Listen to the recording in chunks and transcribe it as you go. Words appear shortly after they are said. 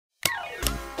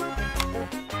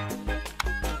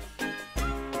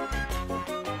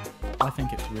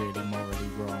think it's really morally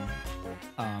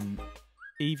wrong.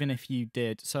 Even if you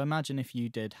did, so imagine if you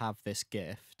did have this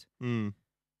gift,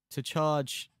 to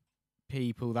charge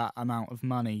people that amount of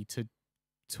money to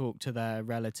talk to their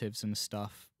relatives and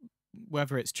stuff,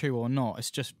 whether it's true or not,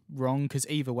 it's just wrong, because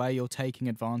either way you're taking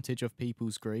advantage of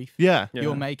people's grief. Yeah.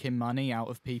 You're making money out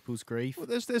of people's grief. Well,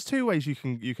 there's two ways you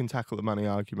can tackle the money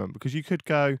argument, because you could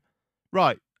go,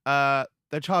 right,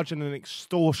 they're charging an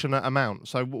extortionate amount.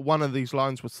 So one of these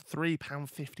lines was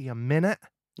 £3.50 a minute.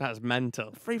 That's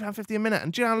mental. £3.50 a minute,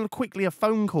 and do you know how quickly a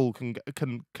phone call can go?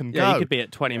 Yeah, you could be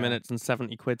at 20 minutes and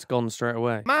 70 quid's gone straight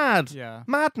away. Mad, Yeah.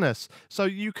 madness. So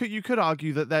you could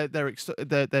argue that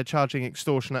they're charging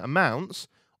extortionate amounts,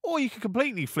 or you could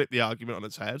completely flip the argument on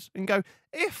its head and go,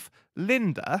 if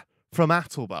Linda from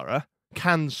Attleborough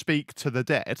can speak to the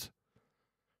dead,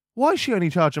 why is she only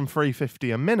charging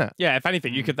 £3.50 a minute? Yeah, if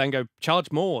anything, you could then go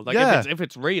charge more. Like if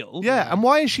it's real. Yeah, and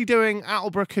why is she doing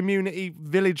Attleborough Community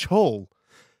Village Hall?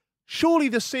 Surely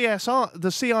the CIA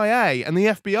and the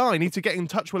FBI need to get in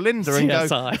touch with Linda and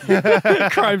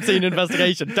CSI. Crime scene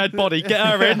investigation, dead body, get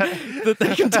her in.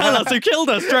 They can tell us who killed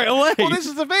her straight away. Well, this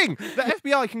is the thing. The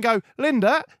FBI can go,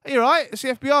 Linda, are you right? It's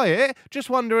the FBI here. Just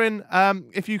wondering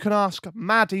if you can ask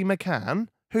Maddie McCann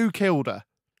who killed her,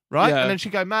 right? Yeah. And then she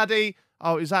go, Maddie,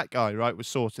 oh, is that guy, right? We're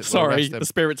sorted. We'll Sorry, arrest him. the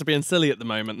spirits are being silly at the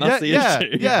moment. That's the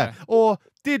issue. Yeah. Or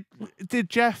did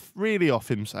Jeff really off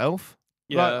himself?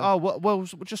 Yeah. Like, oh, well, we'll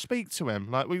just speak to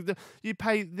him. Like, you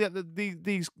pay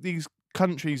these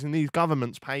countries and these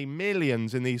governments pay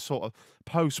millions in these sort of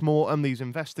post-mortem, these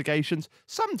investigations,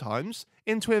 sometimes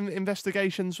into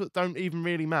investigations that don't even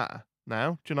really matter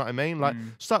now. Do you know what I mean? Like,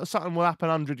 something will happen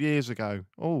 100 years ago.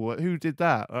 Oh, who did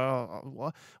that?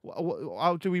 How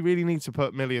do we really need to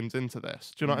put millions into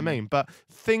this? Do you know what I mean? But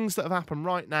things that have happened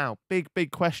right now,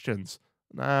 big questions.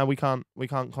 Nah, we can't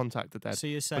contact the dead, So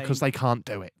you're saying, because they can't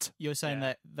do it. You're saying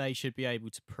that they should be able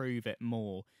to prove it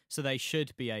more. So they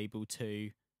should be able to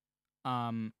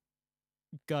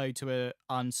go to an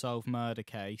unsolved murder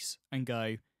case and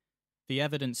go, the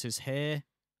evidence is here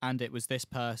and it was this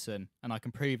person and I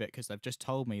can prove it because they've just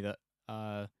told me that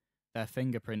their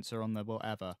fingerprints are on the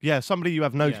whatever. Yeah, somebody you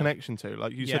have no connection to.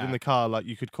 Like you said in the car, like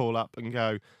you could call up and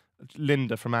go,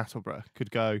 Linda from Attleborough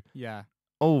could go, yeah,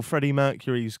 oh, Freddie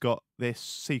Mercury's got this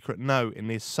secret note in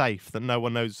his safe that no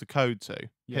one knows the code to.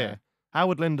 Yeah. Here. How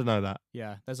would Linda know that?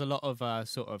 Yeah, there's a lot of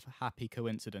sort of happy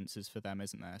coincidences for them,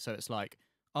 isn't there? So it's like,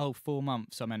 oh, 4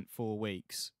 months, I meant 4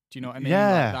 weeks. Do you know what I mean?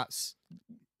 Yeah. Like, that's...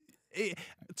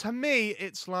 To me,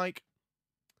 it's like...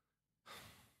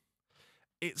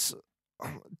 It's...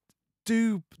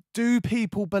 Do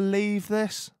people believe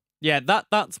this? Yeah,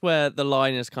 that's where the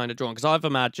line is kind of drawn. Because I've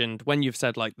imagined when you've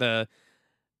said like the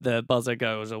buzzer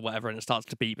goes or whatever and it starts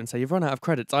to beep and say you've run out of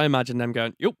credits, I imagine them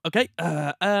going, yep, okay,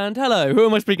 and hello, who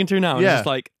am I speaking to now? And just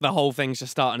like the whole thing's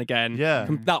just starting again. Yeah.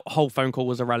 That whole phone call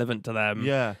was irrelevant to them.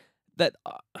 Yeah. That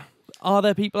are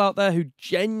there people out there who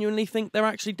genuinely think they're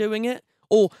actually doing it?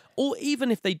 Or even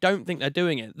if they don't think they're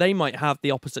doing it, they might have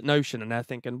the opposite notion and they're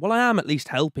thinking, well, I am at least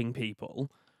helping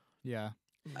people. Yeah.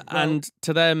 And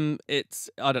to them, it's,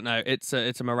 I don't know, it's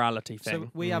a morality thing.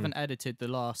 So we haven't edited the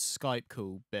last Skype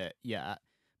call bit yet,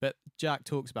 but Jack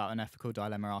talks about an ethical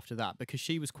dilemma after that because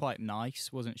she was quite nice,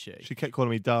 wasn't she? She kept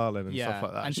calling me darling and stuff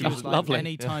like that. And she was like, lovely.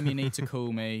 anytime you need to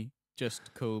call me,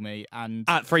 just call me. And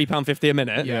at £3.50 a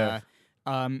minute. Yeah.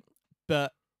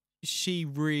 But she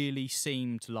really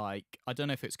seemed like, I don't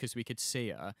know if it's because we could see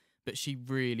her, but she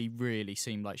really, really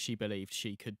seemed like she believed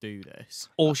she could do this.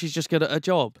 Or she's just good at her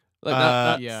job.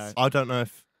 Like yeah. I don't know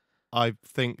if I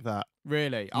think that.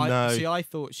 Really? No. I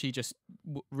thought she just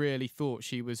really thought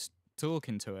she was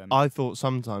talking to him. I thought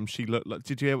sometimes she looked like...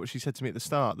 Did you hear what she said to me at the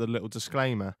start? The little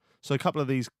disclaimer. So a couple of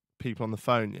these people on the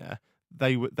phone,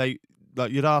 they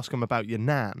like you'd ask them about your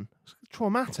nan. It's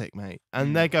traumatic, mate.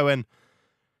 And they're going...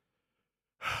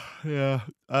 yeah,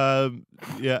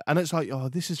 and it's like, oh,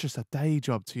 this is just a day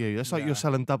job to you. It's like you're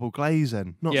selling double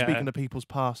glazing, not speaking to people's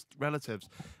past relatives.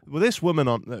 Well, this woman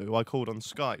who I called on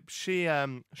Skype,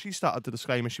 she started the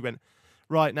disclaimer. She went,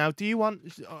 right now, do you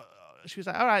want? She was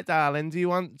like, all right, darling, do you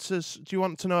want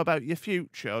to know about your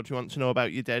future, or do you want to know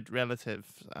about your dead relative?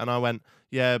 And I went,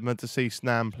 yeah, my deceased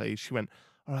nan, please. She went,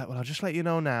 all right, well, I'll just let you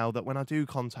know now that when I do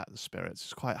contact the spirits,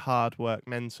 it's quite hard work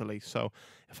mentally. So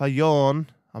if I yawn,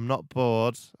 I'm not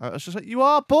bored. I was just like, you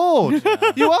are bored.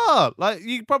 You are. Like,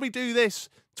 you probably do this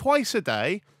twice a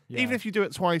day, even if you do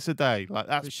it twice a day. Like,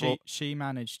 that's... She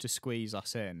managed to squeeze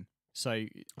us in. So...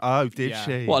 Oh, did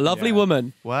she? What a lovely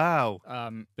woman. Wow.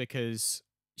 Because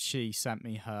she sent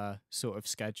me her sort of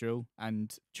schedule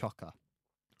and chocker.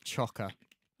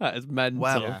 That is mental.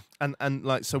 Well, and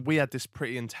like, so we had this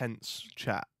pretty intense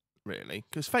chat really,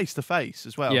 because face to face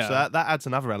as well. Yeah. So that adds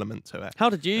another element to it. How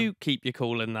did you keep your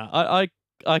cool in that?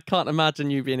 I can't imagine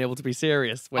you being able to be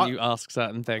serious when you ask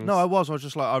certain things. No, I was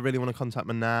just like, I really want to contact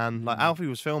my nan. Like, Alfie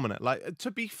was filming it. Like, to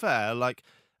be fair, like,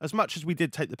 as much as we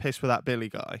did take the piss with that Billy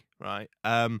guy, right?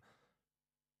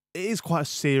 It is quite a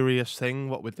serious thing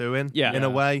what we're doing, in a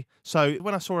way. So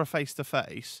when I saw her face to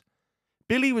face,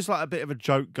 Billy was like a bit of a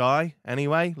joke guy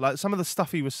anyway. Like, some of the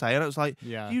stuff he was saying, it was like,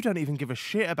 you don't even give a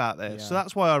shit about this. So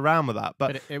that's why I ran with that.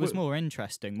 But it was more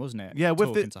interesting, wasn't it? Yeah,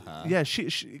 with talking to her. Yeah,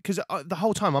 because the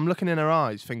whole time I'm looking in her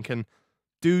eyes thinking,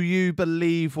 do you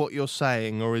believe what you're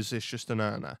saying, or is this just an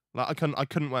earner? Like, I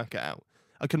couldn't work it out.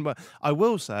 I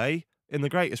will say, in the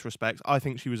greatest respect, I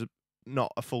think she was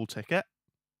not a full ticket.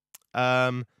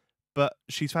 But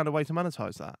she's found a way to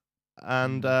monetize that.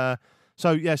 And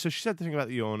so she said the thing about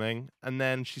the yawning, and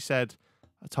then she said,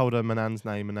 I told her my nan's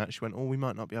name, and that she went, oh, we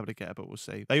might not be able to get her, but we'll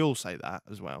see. They all say that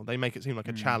as well. They make it seem like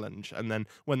a challenge, and then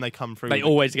when they come through, they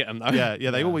always get them though.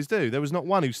 Yeah, they always do. There was not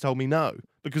one who's told me no,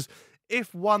 because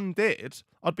if one did,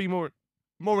 I'd be more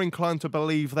inclined to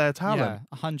believe their talent.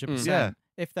 Yeah, 100%. Yeah.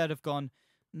 If they'd have gone,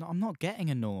 no, I'm not getting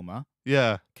a Norma.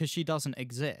 Yeah. Because she doesn't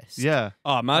exist. Yeah.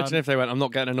 Oh, imagine if they went, I'm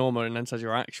not getting a Norma, and then says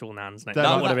your actual nan's name. That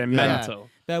That would have been mental.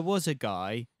 There was a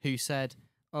guy who said,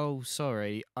 oh,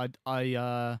 sorry,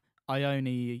 I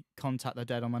only contact the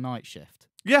dead on my night shift.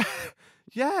 Yeah.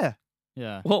 Yeah.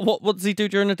 Yeah. What does he do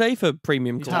during the day for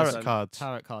premium calls?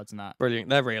 Tarot cards and that. Brilliant.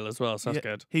 They're real as well, so that's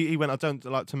good. He went, I don't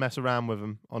like to mess around with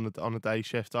them on a day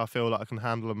shift. I feel like I can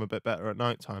handle them a bit better at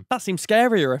night time. That seems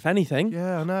scarier, if anything.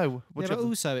 Yeah, I know. But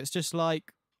also, it's just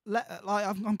like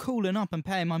I'm calling up and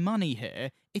paying my money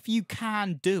here. If you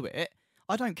can do it,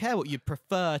 I don't care what you'd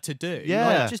prefer to do.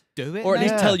 Yeah. Like, just do it. Or at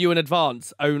least tell you in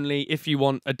advance, only if you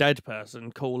want a dead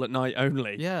person, call at night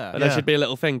only. Yeah. But there should be a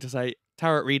little thing to say,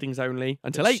 tarot readings only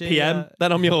until 8 p.m,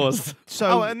 then I'm yours.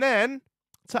 So, and then,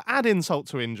 to add insult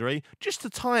to injury, just to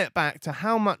tie it back to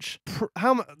how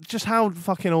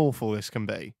fucking awful this can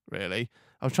be, really.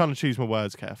 I was trying to choose my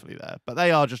words carefully there, but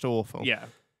they are just awful. Yeah.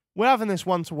 We're having this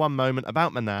one-to-one moment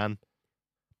about my nan.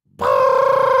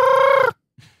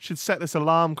 Should set this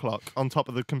alarm clock on top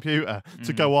of the computer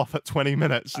to go off at 20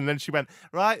 minutes. And then she went,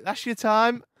 right, that's your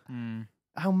time.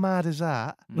 How mad is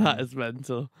that? That is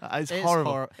mental. It's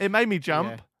horrible. It made me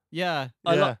jump. Yeah.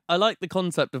 I like the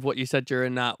concept of what you said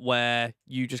during that, where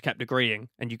you just kept agreeing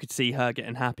and you could see her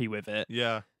getting happy with it.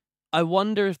 Yeah. I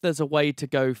wonder if there's a way to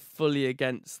go fully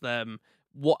against them.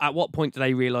 At what point do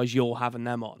they realise you're having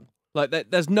them on? Like,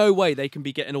 there's no way they can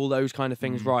be getting all those kind of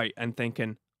things right and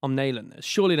thinking, I'm nailing this.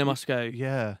 Surely they must go,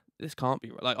 yeah, this can't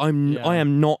be right. Like, I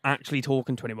am not actually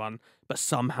talking to anyone, but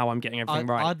somehow I'm getting everything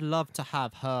right. I'd love to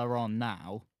have her on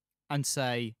now and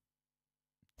say,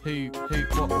 what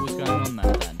was going on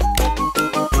there then?